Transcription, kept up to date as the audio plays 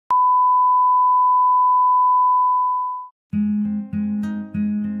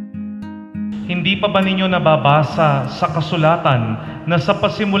Hindi pa ba ninyo nababasa sa kasulatan na sa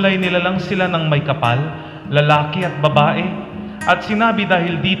pasimulay nilalang sila ng may kapal, lalaki at babae? At sinabi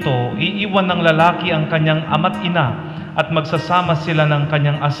dahil dito, iiwan ng lalaki ang kanyang ama't ina at magsasama sila ng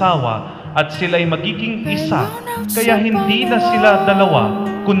kanyang asawa at sila'y magiging isa. Kaya hindi na sila dalawa,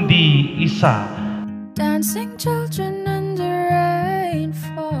 kundi isa. Dancing children under rain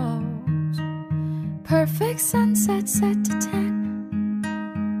falls, perfect sunset set to 10.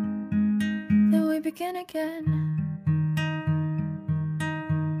 Then we begin again.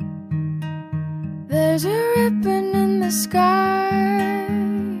 There's a ribbon in the sky,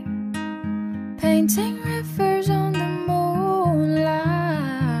 painting rivers on the moonlight.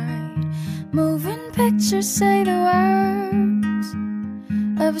 Moving pictures say the words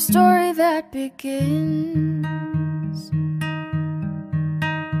of a story that begins.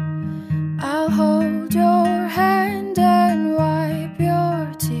 I'll hold your hand and wipe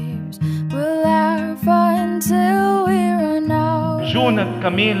your tears. We'll laugh until we run out. June at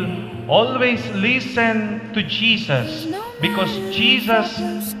Kamille, always listen to Jesus, because Jesus,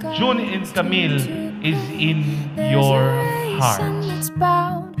 June and Kamille, is in your heart. It's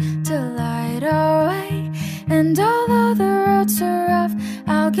bound to light our way, and although the roads are rough,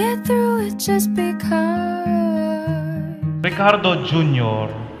 I'll get through it just because. Ricardo Jr.,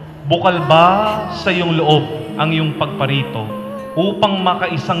 bukal ba sa iyong loob ang iyong pagparito upang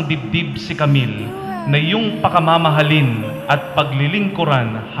makaisang dibdib si Kamille na iyong pakamamahalin at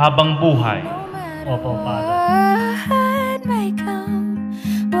paglilingkuran habang buhay? Opo, Father. What may come,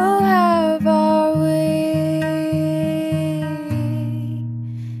 we'll have our way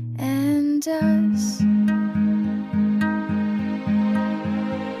and us.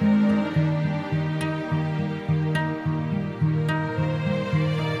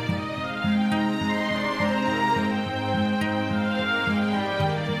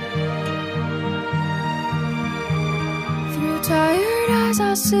 Tired eyes,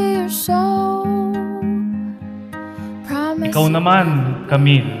 I'll see your soul. Promise. Ikaw naman,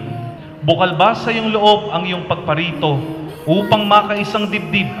 Kamille, bukal ba sa iyong loob ang iyong pagparito upang makaisang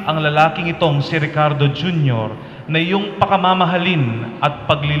dibdib ang lalaking itong si Ricardo Jr. na iyong pakamamahalin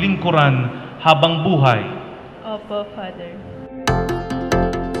at paglilingkuran habang buhay? Opo, Father.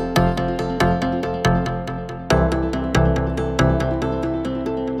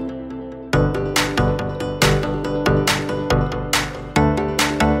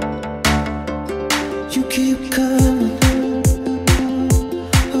 You keep coming,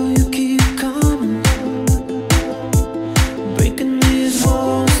 oh you keep coming, breaking these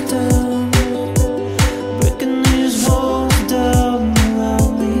walls down, breaking these walls down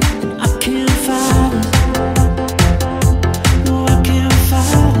around me. And I can't fight it, no I can't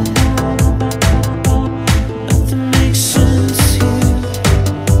fight it. Nothing makes sense here,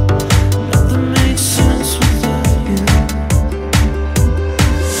 nothing makes sense without you.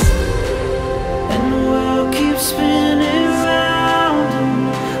 And the world keeps spinning round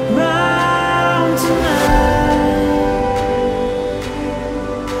and round tonight.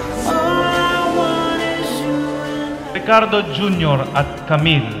 All I want is you and I. Ricardo Jr. at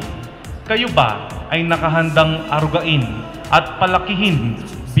Kamille, kayo ba ay nakahandang arugain at palakihin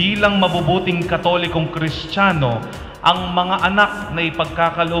bilang mabubuting Katolikong Kristiyano ang mga anak na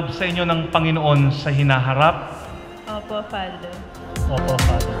ipagkakaloob sa inyo ng Panginoon sa hinaharap? Opo, Father. Opo,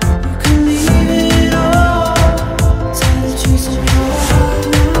 Father. You can leave it all, tell the truth in your heart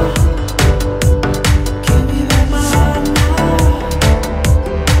now. Give me back my heart now.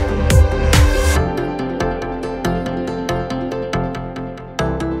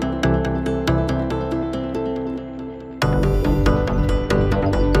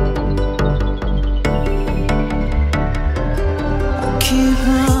 Keep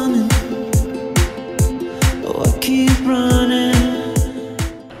running, oh I keep running.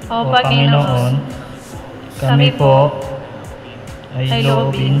 O O Panginoon, kami po ay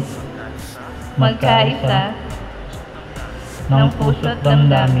loobin magkaisa ng puso't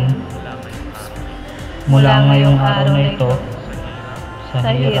damdamin mula ngayong araw na ito sa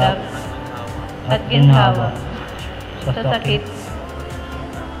hirap at ginhawa, sa sakit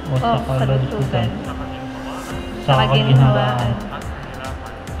o sa kalusugan, sa kaginhawaan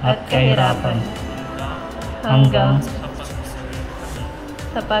at kahirapan, hanggang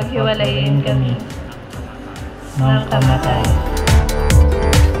sa paghiwalayin kami ng kamatayan.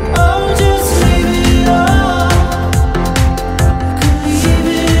 Oh, just leave it all. You can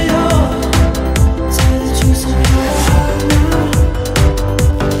leave it all. Tell the truth in your heart now.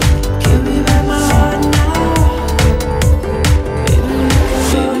 Give me back my heart now. Baby, we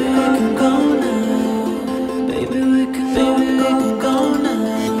can go now. Baby, we can go now.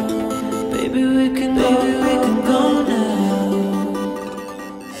 Baby,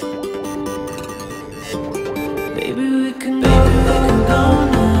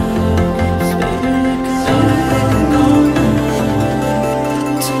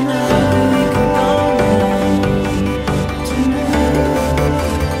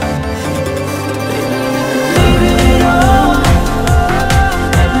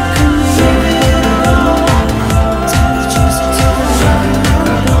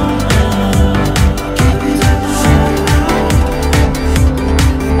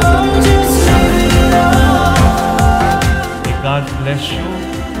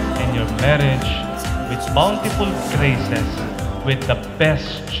 and your marriage with bountiful graces, with the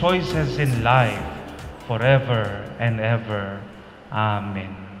best choices in life, forever and ever.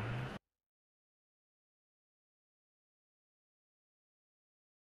 Amen.